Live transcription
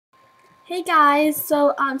Hey guys,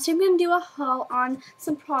 so I'm gonna do a haul on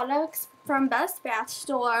some products from Best Bath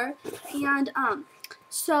Store, and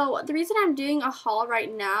so the reason I'm doing a haul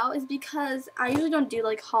right now is because I usually don't do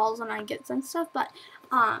like hauls when I get some stuff, but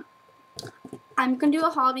um I'm gonna do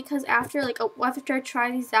a haul because after after I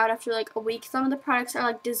try these out after like a week, some of the products are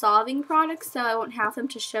like dissolving products, so I won't have them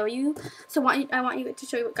to show you. So I want you to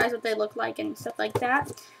show you guys what they look like and stuff like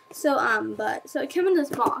that. So it came in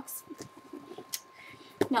this box.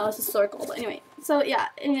 No, it's a circle. But anyway, so yeah,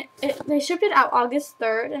 and they shipped it out August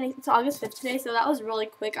 3rd, and it's August 5th today, so that was really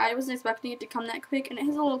quick. I wasn't expecting it to come that quick, and it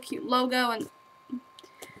has a little cute logo, and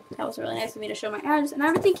that was really nice of me to show my address. And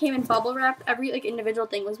everything came in bubble wrap. Every like individual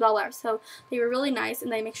thing was bubble wrap, so they were really nice,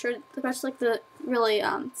 and they make sure, especially like the really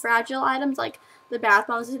fragile items, like the bath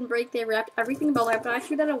bombs didn't break. They wrapped everything in bubble wrap, but I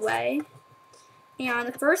threw that away. And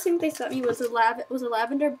the first thing they sent me was a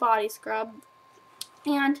lavender body scrub,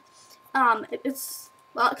 and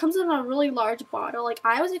it comes in a really large bottle. Like,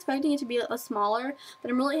 I was expecting it to be a smaller,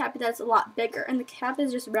 but I'm really happy that it's a lot bigger. And the cap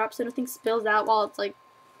is just wrapped so nothing spills out while it's, like,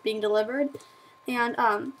 being delivered. And,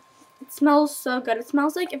 it smells so good. It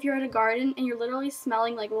smells like if you're at a garden and you're literally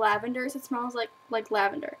smelling, like, lavenders. It smells like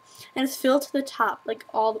lavender. And it's filled to the top. Like,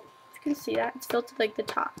 if you can see that, it's filled to, like, the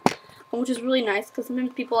top. Which is really nice, because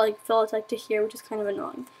sometimes people, like, fill it, like, to here, which is kind of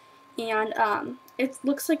annoying. And, it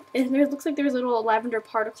looks like there's little lavender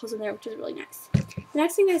particles in there, which is really nice. The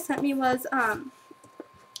next thing they sent me was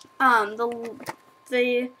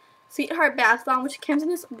the Sweetheart Bath Bomb, which comes in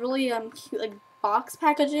this really cute like box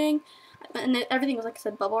packaging, and everything was, like I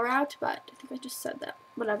said, bubble wrapped, but I think I just said that,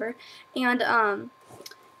 whatever. And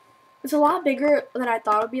it's a lot bigger than I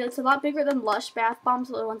thought it would be. It's a lot bigger than Lush bath bombs,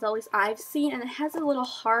 the ones at least I've seen, and it has a little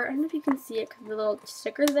heart. I don't know if you can see it because the little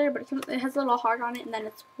sticker's there, but it has a little heart on it, and then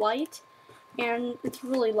it's white, and it's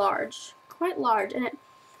really large, quite large, and it,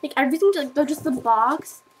 like, everything, like, just the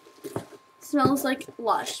box smells like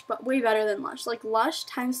Lush, but way better than Lush. Like, Lush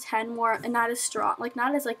times 10 more, and not as strong, like,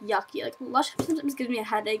 not as, like, yucky. Like, Lush sometimes gives me a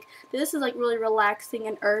headache, but this is, like, really relaxing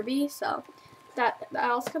and herby, so that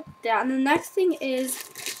also got that. And the next thing is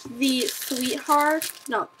the the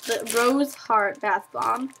Rose Heart Bath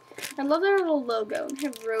Bomb. I love their little logo. They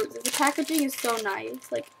have roses. The packaging is so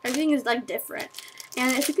nice. Like, everything is, like, different.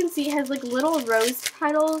 And as you can see, it has, like, little rose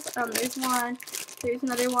petals. There's one, there's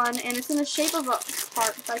another one, and it's in the shape of a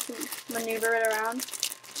heart, if I can maneuver it around.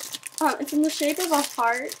 It's in the shape of a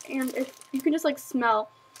heart, and you can just, like, smell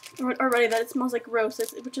already that it smells like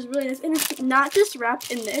roses, which is really nice. And it's not just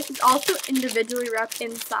wrapped in this, it's also individually wrapped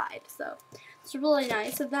inside, so it's really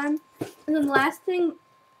nice of them. And then the last thing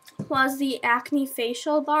was the Acne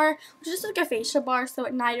Facial Bar, which is just like a facial bar, so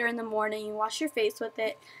at night or in the morning you wash your face with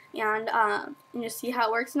it, and you see how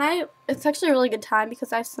it works. And it's actually a really good time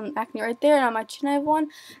because I have some acne right there, and on my chin I have one,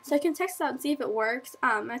 so I can test it out and see if it works.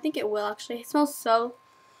 I think it will actually. It smells so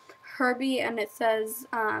herby, and it says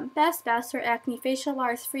Best Bath Acne Facial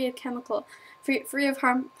Bar is free of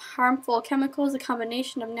harmful chemicals, a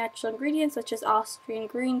combination of natural ingredients such as Austrian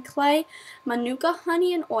green clay, manuka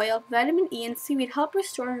honey and oil, vitamin E, and seaweed help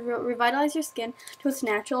restore and revitalize your skin to its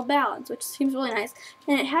natural balance, which seems really nice.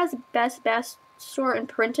 And it has Best Bath Store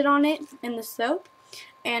imprinted on it in the soap,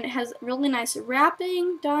 and it has really nice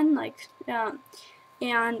wrapping done, like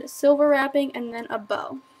and silver wrapping, and then a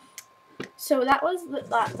bow. So that was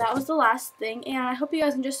the last thing, and I hope you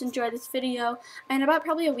guys just enjoyed this video. And about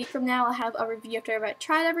probably a week from now, I'll have a review after I've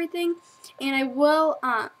tried everything, and I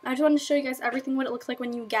just wanted to show you guys everything, what it looks like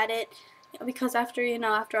when you get it, because after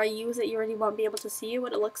I use it, you already won't be able to see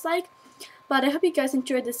what it looks like. But I hope you guys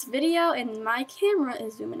enjoyed this video, and my camera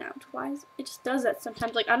is zooming out. Why? It just does that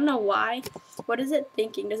sometimes. Like, I don't know why. What is it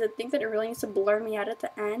thinking? Does it think that it really needs to blur me out at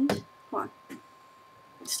the end? Hold on.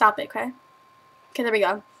 Stop it, okay? Okay, there we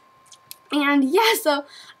go. And yeah, so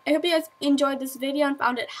I hope you guys enjoyed this video and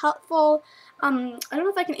found it helpful. I don't know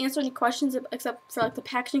if I can answer any questions except for like the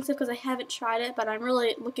packaging stuff because I haven't tried it, but I'm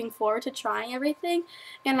really looking forward to trying everything.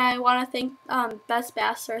 And I want to thank Best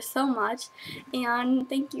Bath Store so much. And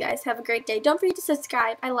thank you guys. Have a great day. Don't forget to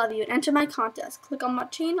subscribe. I love you. And enter my contest. Click on my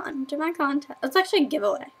channel and enter my contest. It's actually a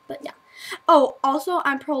giveaway, but yeah. Oh, also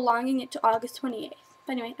I'm prolonging it to August 28th.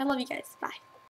 But anyway, I love you guys. Bye.